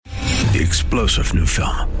The explosive new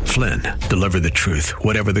film, Flynn, deliver the truth,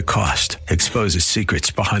 whatever the cost, exposes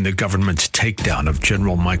secrets behind the government's takedown of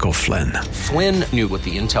General Michael Flynn. Flynn knew what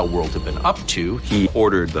the intel world had been up to. He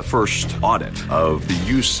ordered the first audit of the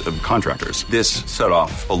use of contractors. This set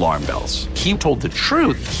off alarm bells. He told the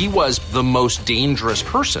truth. He was the most dangerous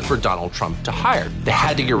person for Donald Trump to hire. They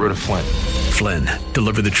had to get rid of Flynn. Flynn,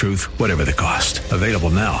 deliver the truth, whatever the cost. Available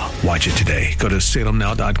now. Watch it today. Go to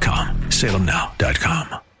salemnow.com.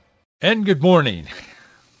 salemnow.com. And good morning.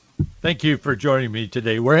 Thank you for joining me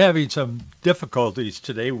today. We're having some difficulties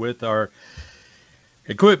today with our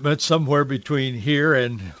equipment somewhere between here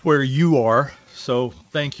and where you are. So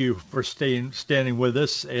thank you for standing with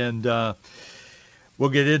us, and we'll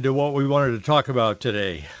get into what we wanted to talk about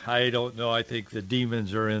today. I don't know. I think the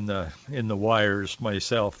demons are in the wires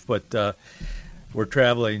myself, but we're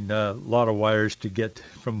traveling a lot of wires to get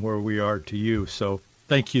from where we are to you. So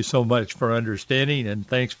thank you so much for understanding, and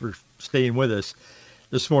thanks for staying with us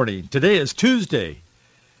this morning. Today is Tuesday,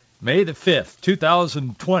 May the 5th,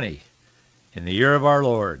 2020, in the year of our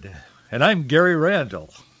Lord. And I'm Gary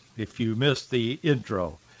Randall, if you missed the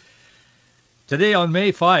intro. Today on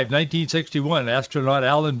May 5, 1961, astronaut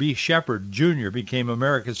Alan B. Shepard, Jr. became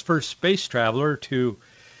America's first space traveler to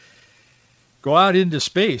go out into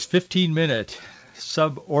space, 15-minute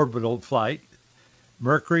suborbital flight,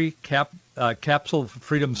 Mercury Capsule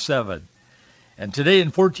Freedom 7. And today in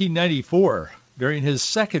 1494, during his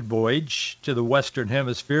second voyage to the Western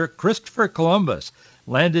Hemisphere, Christopher Columbus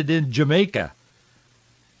landed in Jamaica.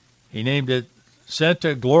 He named it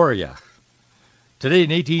Santa Gloria. Today in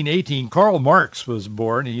 1818, Karl Marx was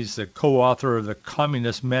born. He's the co-author of the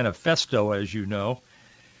Communist Manifesto, as you know.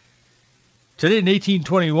 Today in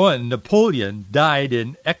 1821, Napoleon died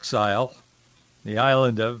in exile, the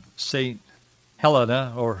island of St.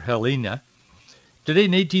 Helena or Helena. Today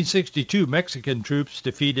in 1862, Mexican troops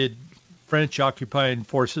defeated French occupying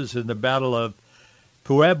forces in the Battle of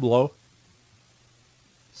Pueblo,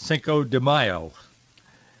 Cinco de Mayo.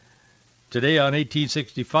 Today on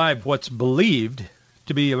 1865, what's believed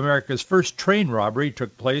to be America's first train robbery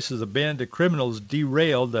took place as a band of criminals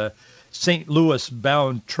derailed a St.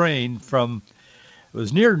 Louis-bound train it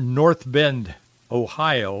was near North Bend,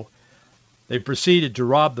 Ohio. They proceeded to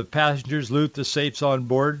rob the passengers, loot the safes on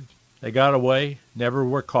board. They got away, never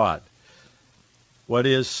were caught. What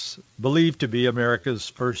is believed to be America's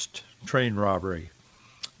first train robbery.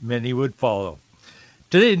 Many would follow.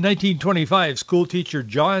 Today in 1925, schoolteacher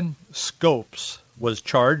John Scopes was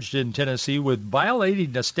charged in Tennessee with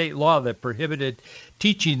violating a state law that prohibited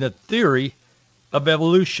teaching the theory of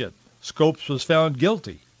evolution. Scopes was found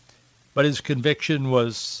guilty, but his conviction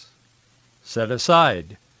was set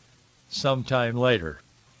aside sometime later.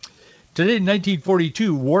 Today in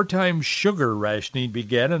 1942, wartime sugar rationing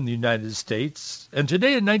began in the United States. And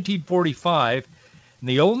today in 1945, in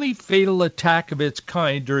the only fatal attack of its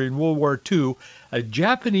kind during World War II, a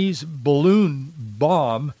Japanese balloon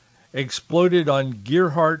bomb exploded on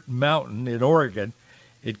Gerhardt Mountain in Oregon.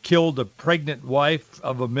 It killed the pregnant wife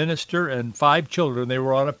of a minister and 5 children. They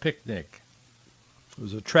were on a picnic. It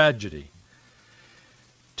was a tragedy.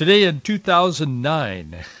 Today in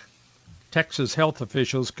 2009, Texas health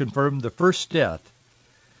officials confirmed the first death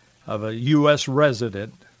of a U.S.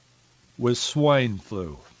 resident with swine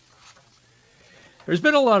flu. There's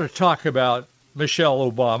been a lot of talk about Michelle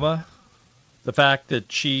Obama, the fact that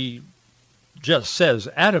she just says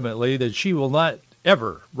adamantly that she will not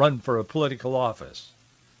ever run for a political office.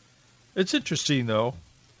 It's interesting, though,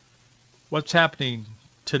 what's happening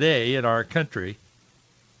today in our country.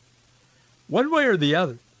 One way or the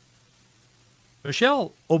other,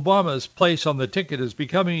 Michelle Obama's place on the ticket is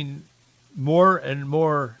becoming more and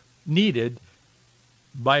more needed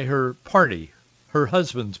by her party, her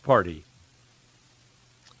husband's party.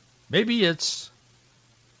 Maybe it's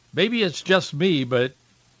just me, but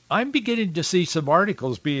I'm beginning to see some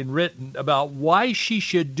articles being written about why she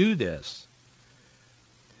should do this.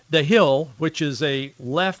 The Hill, which is a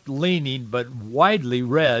left-leaning but widely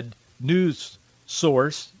read news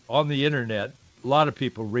source on the internet, a lot of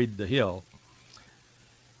people read The Hill.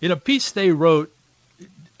 In a piece they wrote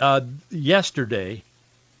yesterday,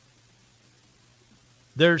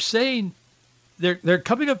 they're saying they're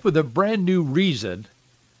coming up with a brand new reason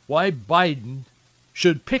why Biden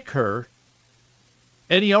should pick her,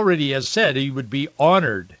 and he already has said he would be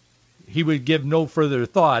honored. He would give no further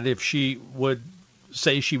thought if she would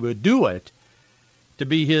say she would do it to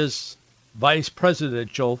be his vice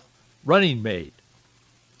presidential running mate.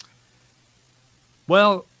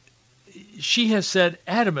 Well, she has said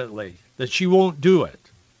adamantly that she won't do it.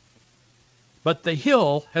 But The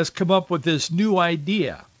Hill has come up with this new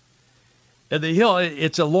idea. And the Hill,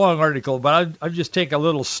 it's a long article, but I'll just take a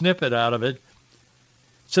little snippet out of it.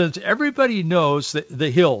 Since everybody knows,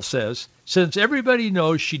 the Hill says, since everybody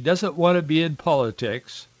knows she doesn't want to be in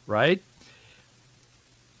politics, right?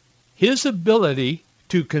 His ability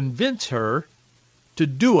to convince her to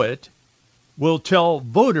do it will tell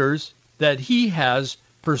voters that he has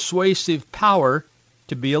persuasive power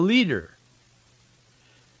to be a leader.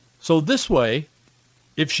 So this way,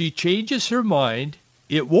 if she changes her mind,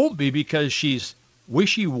 it won't be because she's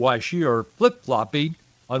wishy-washy or flip-flopping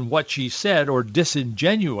on what she said or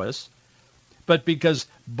disingenuous, but because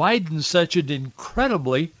Biden's such an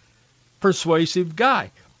incredibly persuasive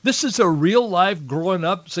guy. This is a real-life,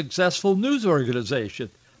 grown-up, successful news organization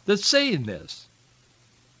that's saying this.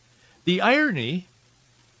 The irony,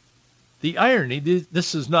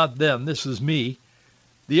 this is not them, this is me.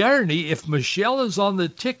 The irony, if Michelle is on the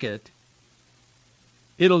ticket,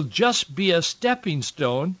 it'll just be a stepping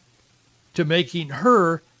stone to making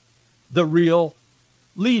her the real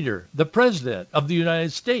leader, the president of the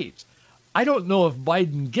United States. I don't know if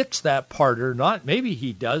Biden gets that part or not. Maybe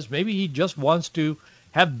he does. Maybe he just wants to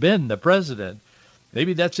have been the president.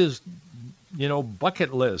 Maybe that's his,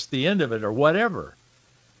 bucket list, the end of it or whatever.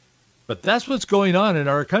 But that's what's going on in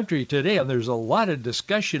our country today, and there's a lot of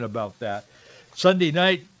discussion about that. Sunday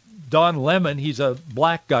night, Don Lemon, he's a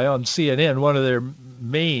black guy on CNN, one of their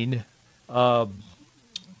main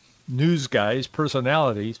news guys,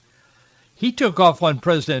 personalities. He took off on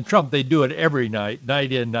President Trump. They do it every night,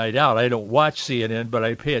 night in, night out. I don't watch CNN, but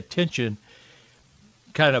I pay attention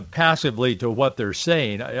kind of passively to what they're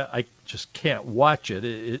saying. I just can't watch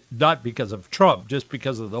it, not because of Trump, just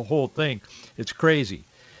because of the whole thing. It's crazy.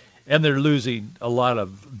 And they're losing a lot of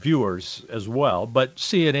viewers as well. But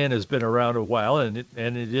CNN has been around a while, and it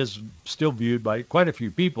is still viewed by quite a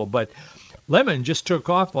few people. But Lemon just took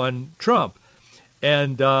off on Trump.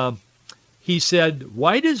 And he said,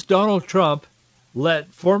 why does Donald Trump let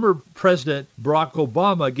former President Barack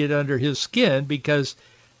Obama get under his skin? Because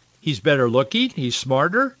he's better looking, he's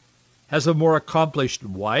smarter, has a more accomplished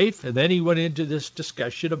wife. And then he went into this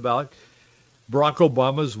discussion about Barack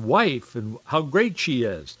Obama's wife and how great she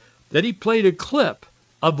is. Then he played a clip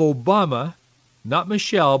of Obama, not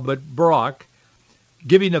Michelle, but Barack,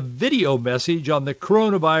 giving a video message on the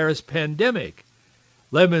coronavirus pandemic.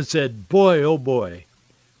 Lemon said, boy, oh boy,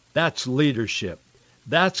 that's leadership.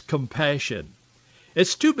 That's compassion.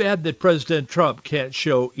 It's too bad that President Trump can't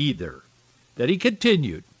show either. Then he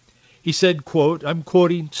continued. He said, quote, I'm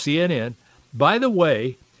quoting CNN, by the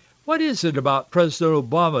way, what is it about President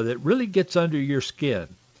Obama that really gets under your skin?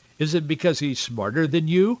 Is it because he's smarter than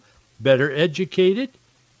you, better educated?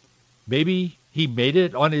 Maybe he made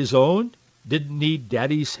it on his own, didn't need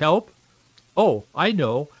daddy's help? Oh, I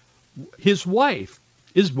know. His wife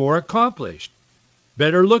is more accomplished,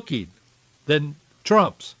 better looking than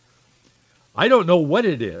Trump's. I don't know what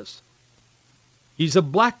it is. He's a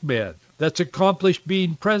black man that's accomplished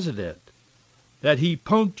being president, that he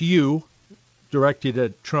punked you, directed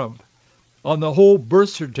at Trump, on the whole birth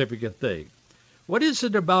certificate thing. What is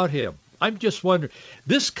it about him? I'm just wondering.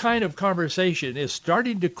 This kind of conversation is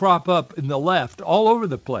starting to crop up in the left all over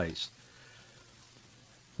the place.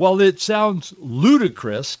 While it sounds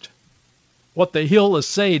ludicrous, what the Hill is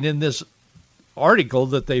saying in this article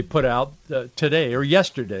that they put out today or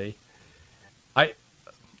yesterday,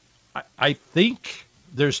 I think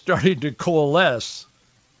they're starting to coalesce.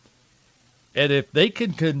 And if they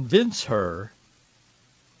can convince her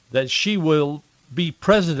that she will be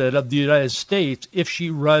president of the United States if she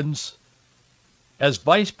runs as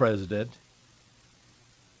vice president,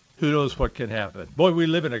 who knows what can happen. Boy, we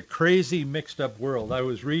live in a crazy, mixed-up world. I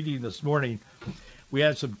was reading this morning. We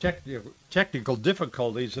had some technical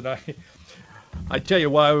difficulties, and I tell you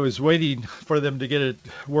why I was waiting for them to get it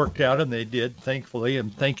worked out, and they did, thankfully,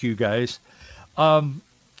 and thank you guys.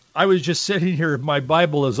 I was just sitting here. My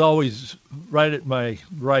Bible is always right at my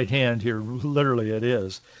right hand here. Literally, it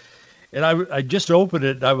is. And I just opened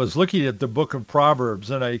it. I was looking at the book of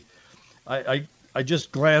Proverbs, and I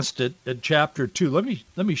just glanced at chapter 2.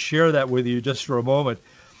 Let me share that with you just for a moment.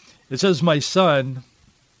 It says, my son,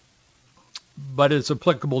 but it's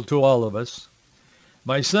applicable to all of us.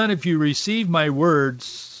 My son, if you receive my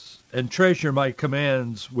words and treasure my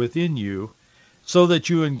commands within you, so that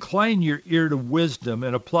you incline your ear to wisdom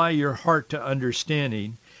and apply your heart to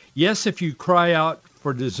understanding, yes, if you cry out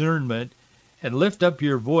for discernment and lift up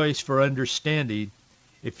your voice for understanding,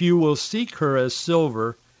 if you will seek her as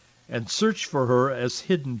silver and search for her as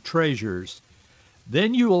hidden treasures,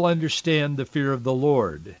 then you will understand the fear of the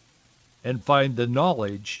Lord and find the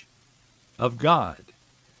knowledge of God.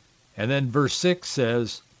 And then verse 6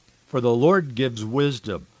 says, for the Lord gives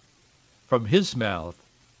wisdom. from his mouth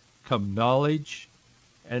come knowledge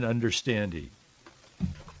and understanding.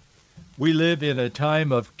 We live in a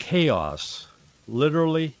time of chaos,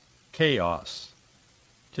 literally chaos,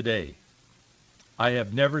 today. I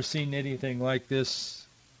have never seen anything like this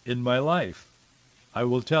in my life, I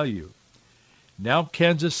will tell you. Now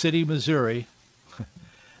Kansas City, Missouri,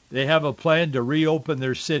 they have a plan to reopen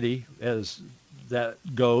their city as that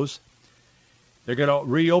goes. They're going to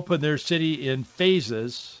reopen their city in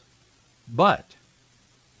phases, but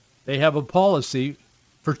they have a policy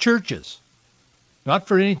for churches. Not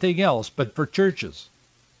for anything else, but for churches.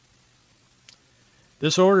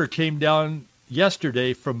 This order came down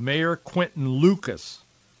yesterday from Mayor Quinton Lucas.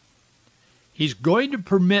 He's going to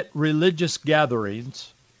permit religious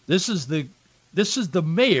gatherings. This is the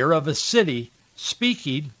mayor of a city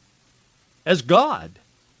speaking as God.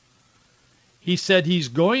 He said he's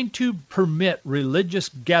going to permit religious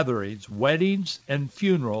gatherings, weddings, and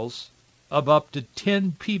funerals of up to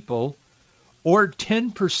 10 people or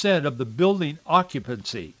 10% of the building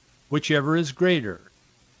occupancy, whichever is greater,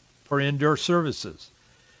 for indoor services.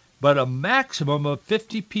 But a maximum of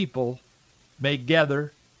 50 people may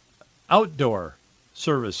gather outdoor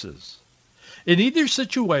services. In either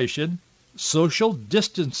situation, social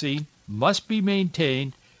distancing must be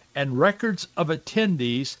maintained and records of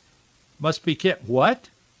attendees must be kept. What?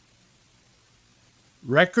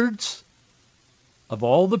 Records of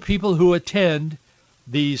all the people who attend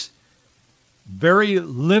these very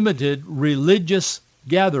limited religious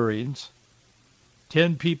gatherings,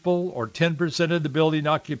 10 people or 10% of the building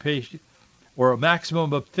occupation, or a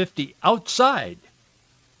maximum of 50 outside.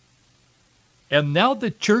 And now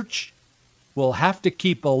the church will have to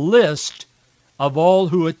keep a list of all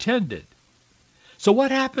who attended. So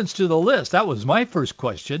what happens to the list? That was my first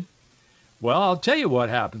question. Well, I'll tell you what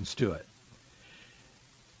happens to it.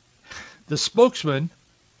 The spokesman,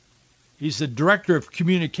 he's the director of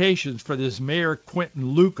communications for this Mayor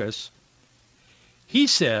Quinton Lucas. He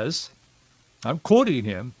says, I'm quoting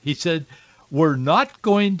him, he said, we're not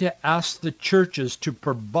going to ask the churches to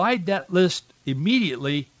provide that list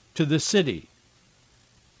immediately to the city,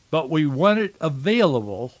 but we want it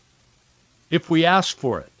available if we ask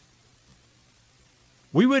for it.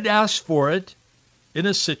 We would ask for it in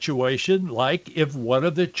a situation like if one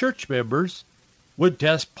of the church members would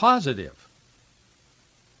test positive.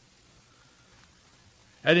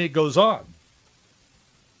 And it goes on.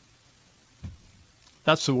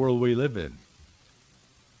 That's the world we live in.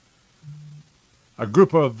 A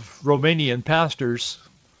group of Romanian pastors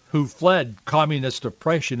who fled communist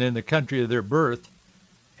oppression in the country of their birth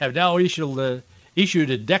have now issued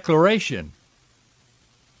a declaration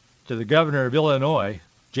to the governor of Illinois,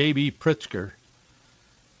 J.B. Pritzker.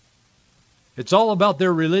 It's all about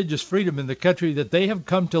their religious freedom in the country that they have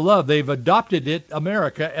come to love. They've adopted it,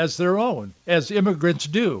 America, as their own, as immigrants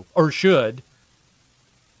do, or should.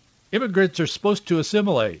 Immigrants are supposed to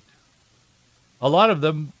assimilate. A lot of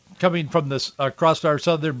them coming from this across our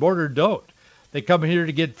southern border don't. They come here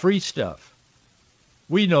to get free stuff.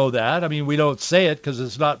 We know that. I mean, we don't say it because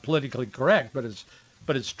it's not politically correct, but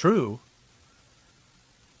it's true.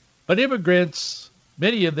 But immigrants,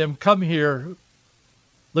 many of them come here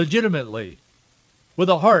legitimately with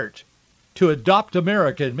a heart to adopt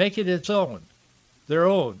America and make it its own, their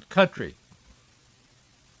own country.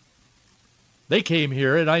 They came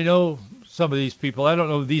here, and I know some of these people. I don't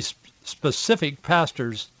know these specific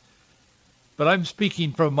pastors, but I'm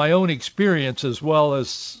speaking from my own experience as well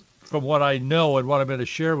as from what I know and what I'm going to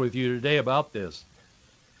share with you today about this.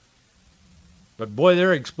 But boy,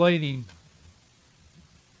 they're explaining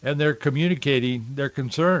and they're communicating their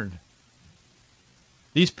concern.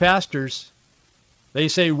 These pastors, they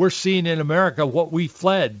say we're seeing in America what we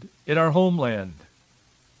fled in our homeland,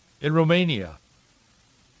 in Romania.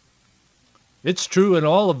 It's true in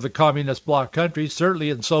all of the communist bloc countries, certainly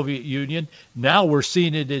in the Soviet Union. Now we're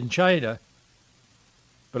seeing it in China.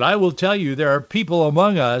 But I will tell you, there are people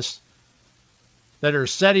among us that are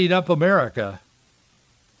setting up America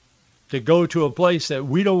to go to a place that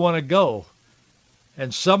we don't want to go.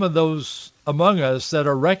 And some of those among us that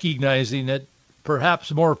are recognizing it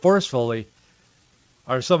perhaps more forcefully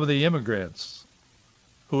are some of the immigrants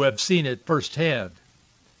who have seen it firsthand.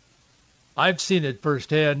 I've seen it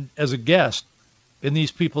firsthand as a guest in these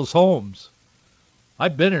people's homes.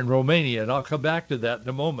 I've been in Romania, and I'll come back to that in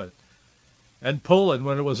a moment. And Poland,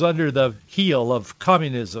 when it was under the heel of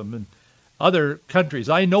communism, and other countries.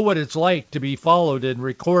 I know what it's like to be followed and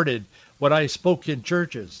recorded when I spoke in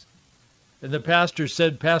churches. And the pastor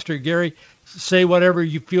said, Pastor Gary, say whatever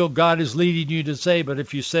you feel God is leading you to say, but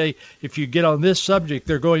if you get on this subject,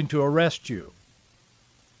 they're going to arrest you.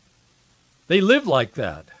 They live like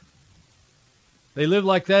that. They live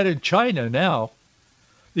like that in China now.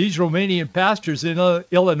 These Romanian pastors in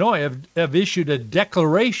Illinois have issued a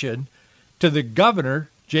declaration to the governor,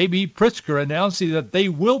 J.B. Pritzker, announcing that they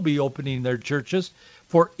will be opening their churches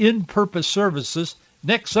for in-purpose services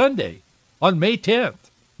next Sunday on May 10th,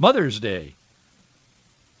 Mother's Day.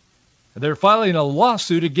 And they're filing a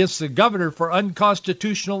lawsuit against the governor for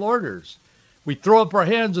unconstitutional orders. We throw up our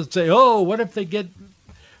hands and say, oh, what if they get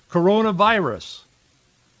coronavirus?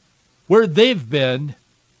 Where they've been,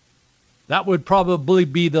 that would probably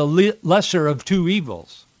be the lesser of two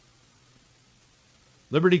evils.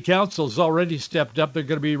 Liberty Council's already stepped up. They're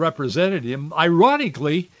going to be representing him.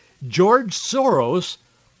 Ironically, George Soros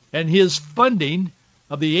and his funding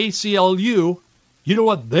of the ACLU, you know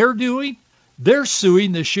what they're doing? They're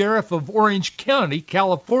suing the sheriff of Orange County,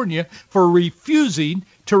 California, for refusing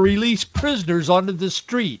to release prisoners onto the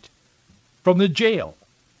street from the jail.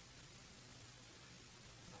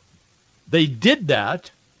 They did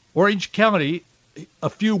that, Orange County, a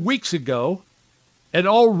few weeks ago, and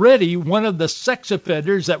already one of the sex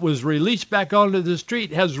offenders that was released back onto the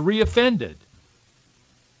street has reoffended.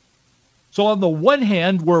 So on the one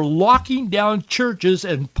hand, we're locking down churches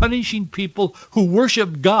and punishing people who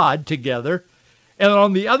worship God together. And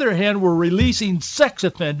on the other hand, we're releasing sex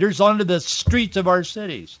offenders onto the streets of our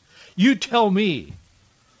cities. You tell me.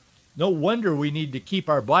 No wonder we need to keep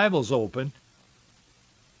our Bibles open.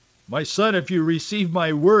 My son, if you receive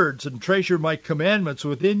my words and treasure my commandments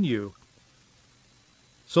within you,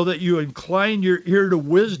 so that you incline your ear to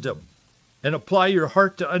wisdom and apply your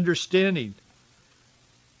heart to understanding.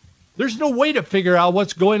 There's no way to figure out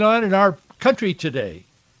what's going on in our country today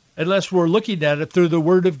unless we're looking at it through the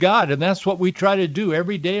Word of God, and that's what we try to do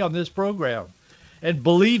every day on this program. And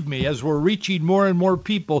believe me, as we're reaching more and more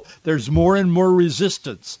people, there's more and more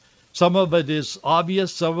resistance. Some of it is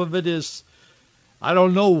obvious, some of it is, I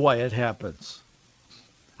don't know why it happens.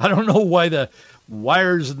 I don't know why the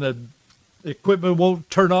wires and the equipment won't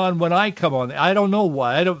turn on when I come on. I don't know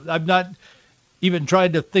why. I'm not even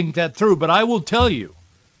trying to think that through, but I will tell you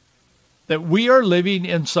that we are living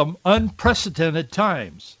in some unprecedented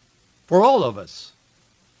times for all of us.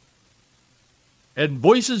 And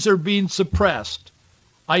voices are being suppressed.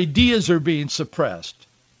 Ideas are being suppressed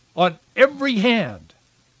on every hand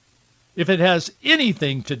if it has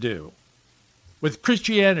anything to do with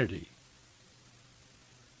Christianity.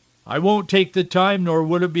 I won't take the time, nor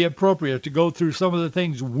would it be appropriate, to go through some of the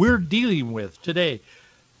things we're dealing with today.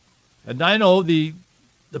 And I know the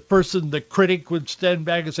person, the critic, would stand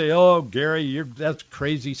back and say, oh, Gary, that's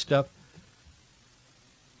crazy stuff.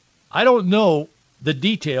 I don't know the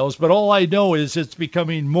details, but all I know is it's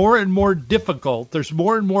becoming more and more difficult. There's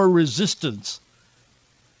more and more resistance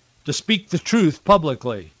to speak the truth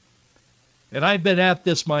publicly. And I've been at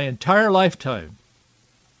this my entire lifetime.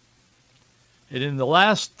 And in the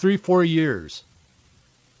last 3-4 years,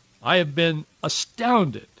 I have been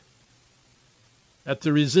astounded at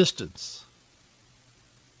the resistance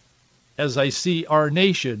as I see our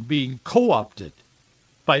nation being co-opted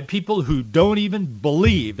by people who don't even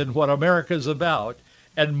believe in what America is about.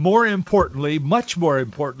 And more importantly, much more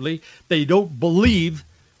importantly, they don't believe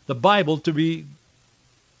the Bible to be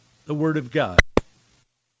the Word of God.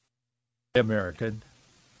 American,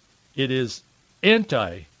 it is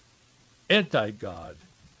anti-God.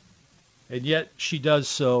 And yet she does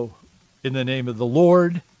so in the name of the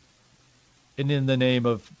Lord and in the name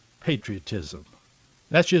of patriotism.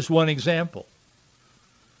 That's just one example.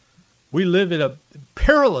 We live in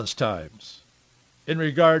perilous times in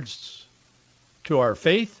regards to our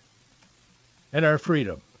faith and our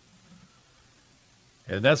freedom.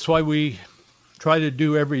 And that's why we try to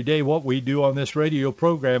do every day what we do on this radio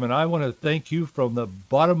program. And I want to thank you from the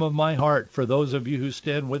bottom of my heart for those of you who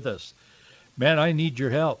stand with us. Man, I need your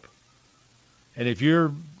help. And if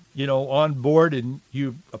you're, on board and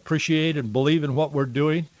you appreciate and believe in what we're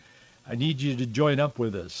doing, I need you to join up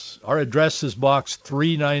with us. Our address is Box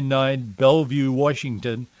 399, Bellevue,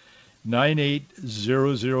 Washington,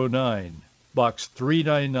 98009. Box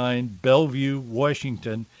 399, Bellevue,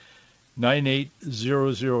 Washington,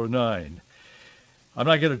 98009. I'm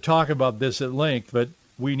not going to talk about this at length, but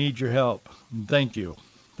we need your help. Thank you.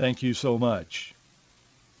 Thank you so much.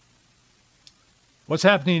 What's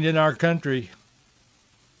happening in our country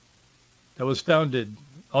that was founded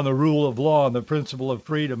on the rule of law and the principle of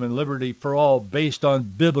freedom and liberty for all based on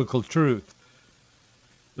biblical truth?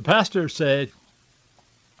 The pastor said,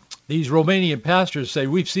 these Romanian pastors say,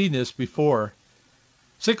 we've seen this before.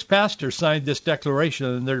 6 pastors signed this declaration,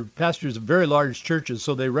 and they're pastors of very large churches,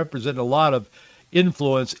 so they represent a lot of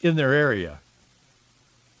influence in their area.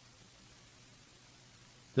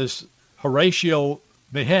 This Horatio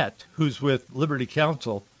Mehet, who's with Liberty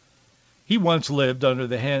Counsel, he once lived under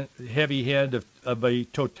the heavy hand of a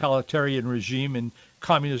totalitarian regime in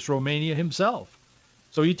communist Romania himself.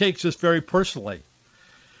 So he takes this very personally.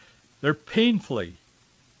 They're painfully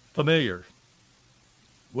familiar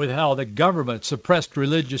with how the government suppressed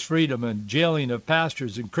religious freedom and jailing of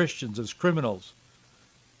pastors and Christians as criminals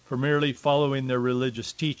for merely following their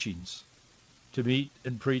religious teachings to meet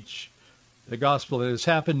and preach the gospel. It has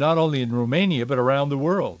happened not only in Romania, but around the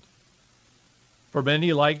world. For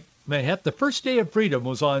many, like Mehet, the first day of freedom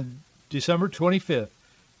was on December 25th,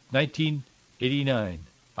 1989.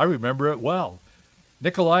 I remember it well.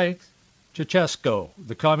 Nicolae Ceausescu,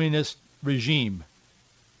 the communist regime,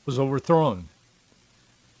 was overthrown.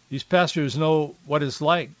 These pastors know what it's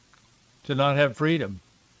like to not have freedom.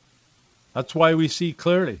 That's why we see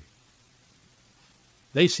clearly.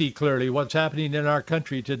 They see clearly what's happening in our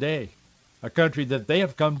country today, a country that they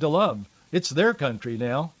have come to love. It's their country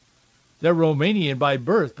now. They're Romanian by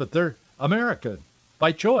birth, but they're American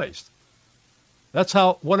by choice. That's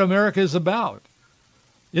what America is about.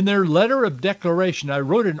 In their letter of declaration, I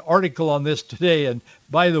wrote an article on this today, and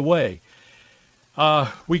by the way,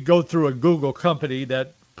 we go through a Google company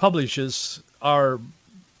that publishes our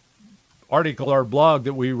article, our blog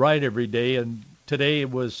that we write every day, and today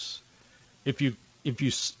it was, if you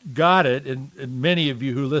got it, and many of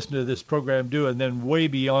you who listen to this program do, and then way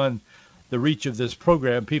beyond the reach of this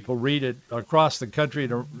program, people read it across the country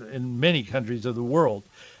and in many countries of the world.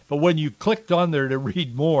 But when you clicked on there to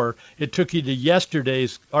read more, it took you to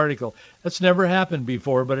yesterday's article. That's never happened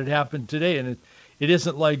before, but it happened today. And it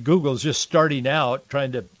isn't like Google's just starting out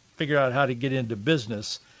trying to figure out how to get into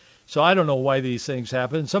business. So I don't know why these things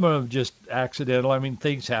happen. Some of them just accidental. I mean,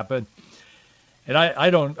 things happen. And I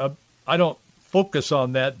don't focus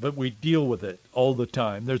on that, but we deal with it all the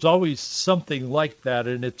time. There's always something like that,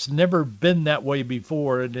 and it's never been that way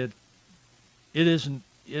before, and it isn't,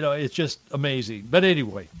 it's just amazing. But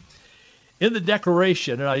anyway, in the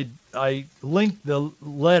declaration, and I linked the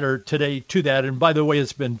letter today to that, and by the way,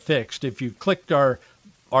 it's been fixed. If you clicked our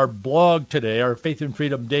blog today, our Faith and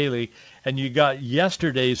Freedom Daily, and you got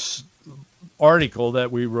yesterday's article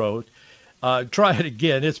that we wrote, try it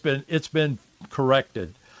again. It's been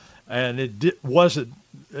corrected. And it wasn't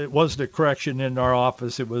a correction in our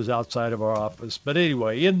office. It was outside of our office. But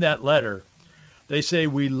anyway, in that letter, they say,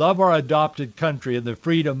 we love our adopted country and the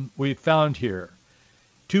freedom we found here.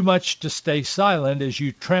 Too much to stay silent as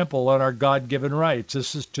you trample on our God-given rights.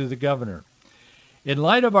 This is to the governor. In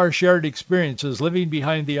light of our shared experiences living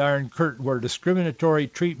behind the Iron Curtain, where discriminatory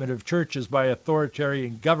treatment of churches by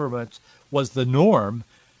authoritarian governments was the norm,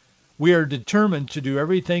 we are determined to do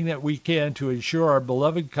everything that we can to ensure our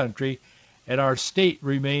beloved country and our state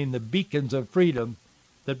remain the beacons of freedom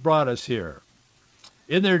that brought us here.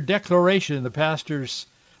 In their declaration, the pastors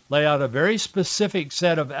lay out a very specific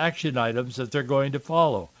set of action items that they're going to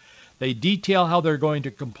follow. They detail how they're going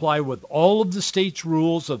to comply with all of the state's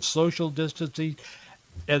rules of social distancing,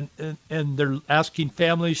 and they're asking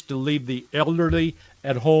families to leave the elderly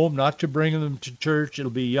at home, not to bring them to church. It'll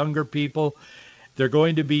be younger people. They're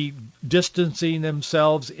going to be distancing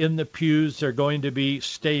themselves in the pews. They're going to be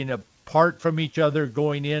staying apart from each other,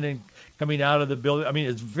 going in and coming out of the building. I mean,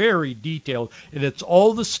 it's very detailed, and it's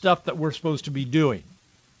all the stuff that we're supposed to be doing.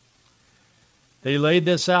 They laid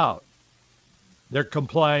this out. They're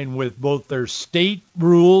complying with both their state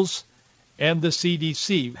rules and the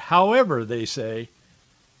CDC. However, they say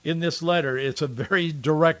in this letter, it's a very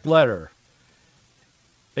direct letter.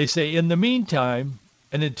 They say, in the meantime,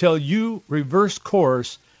 and until you reverse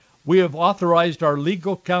course, we have authorized our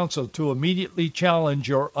legal counsel to immediately challenge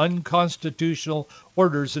your unconstitutional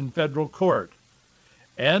orders in federal court.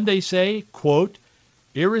 And they say, quote,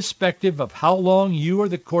 irrespective of how long you or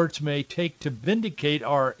the courts may take to vindicate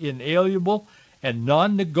our inalienable and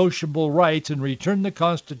non-negotiable rights and return the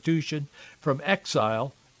Constitution from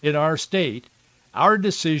exile in our state, our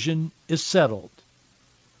decision is settled.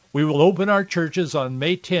 We will open our churches on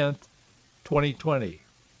May 10th, 2020.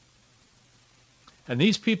 And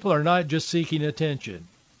these people are not just seeking attention.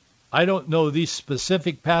 I don't know these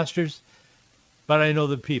specific pastors, but I know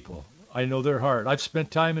the people. I know their heart. I've spent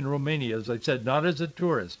time in Romania, as I said, not as a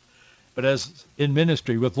tourist, but as in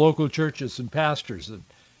ministry with local churches and pastors. And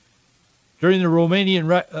during the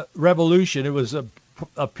Romanian Revolution, it was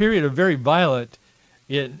a period of very violent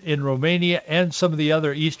in Romania and some of the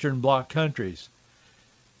other Eastern Bloc countries.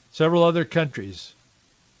 Several other countries.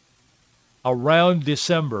 Around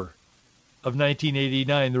December of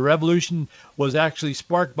 1989, the revolution was actually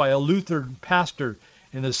sparked by a Lutheran pastor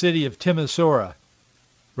in the city of Timisoara,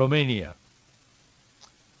 Romania.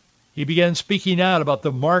 He began speaking out about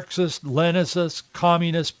the Marxist, Leninist,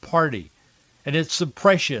 Communist Party and its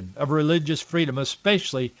suppression of religious freedom,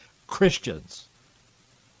 especially Christians.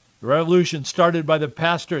 The revolution started by the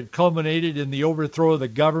pastor. It culminated in the overthrow of the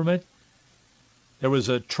government. There was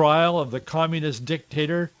a trial of the communist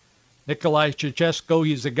dictator, Nicolae Ceausescu.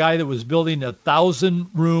 He's the guy that was building a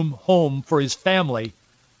 1,000-room home for his family.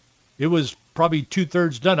 It was probably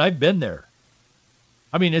 2/3 done. I've been there.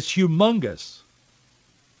 I mean, it's humongous.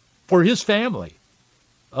 For his family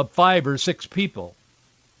of 5 or 6 people.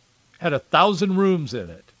 Had 1,000 rooms in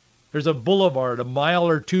it. There's a boulevard a mile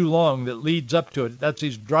or 2 long that leads up to it. That's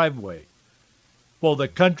his driveway. Well, the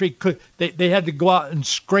country they had to go out and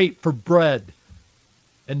scrape for bread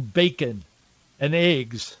and bacon and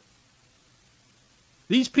eggs.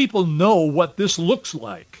 These people know what this looks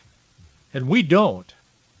like, and we don't.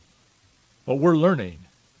 But we're learning.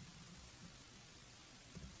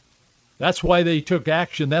 That's why they took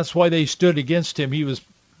action. That's why they stood against him.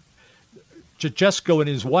 Ceausescu and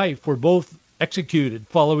his wife were both executed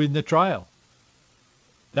following the trial.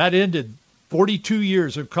 That ended 42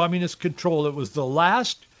 years of communist control. It was the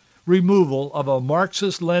last removal of a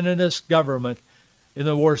Marxist-Leninist government in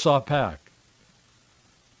the Warsaw Pact.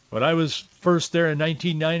 When I was first there in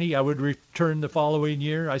 1990, I would return the following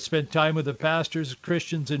year. I spent time with the pastors,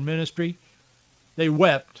 Christians in ministry. They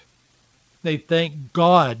wept. They thanked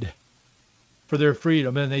God for their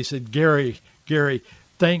freedom. And they said, Gary,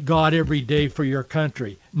 thank God every day for your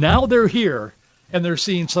country. Now they're here, and they're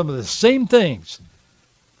seeing some of the same things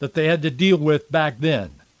that they had to deal with back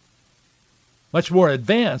then. Much more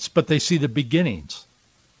advanced, but they see the beginnings.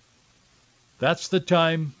 That's the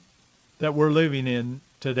time that we're living in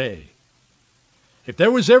today. If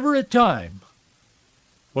there was ever a time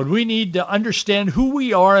when we need to understand who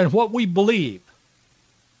we are and what we believe,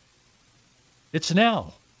 it's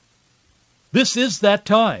now. This is that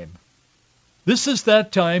time. This is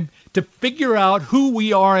that time to figure out who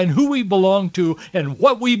we are and who we belong to and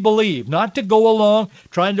what we believe, not to go along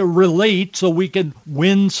trying to relate so we can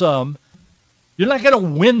win some. You're not going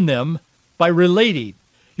to win them by relating.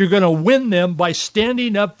 You're going to win them by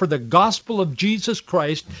standing up for the gospel of Jesus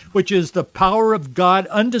Christ, which is the power of God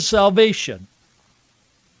unto salvation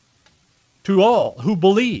to all who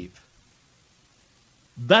believe.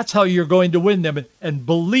 That's how you're going to win them. And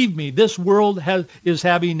believe me, this world is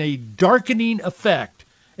having a darkening effect,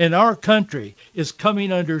 and our country is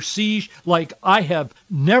coming under siege like I have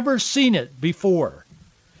never seen it before.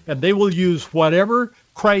 And they will use whatever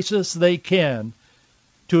crisis they can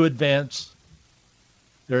to advance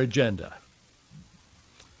their agenda.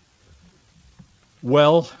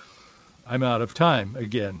 Well, I'm out of time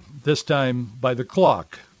again, this time by the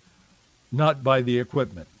clock, not by the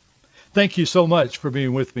equipment. Thank you so much for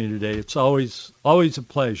being with me today. It's always a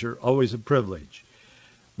pleasure, always a privilege.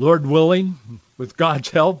 Lord willing, with God's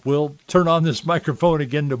help, we'll turn on this microphone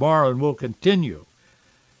again tomorrow and we'll continue.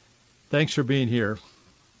 Thanks for being here.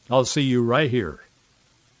 I'll see you right here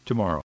tomorrow.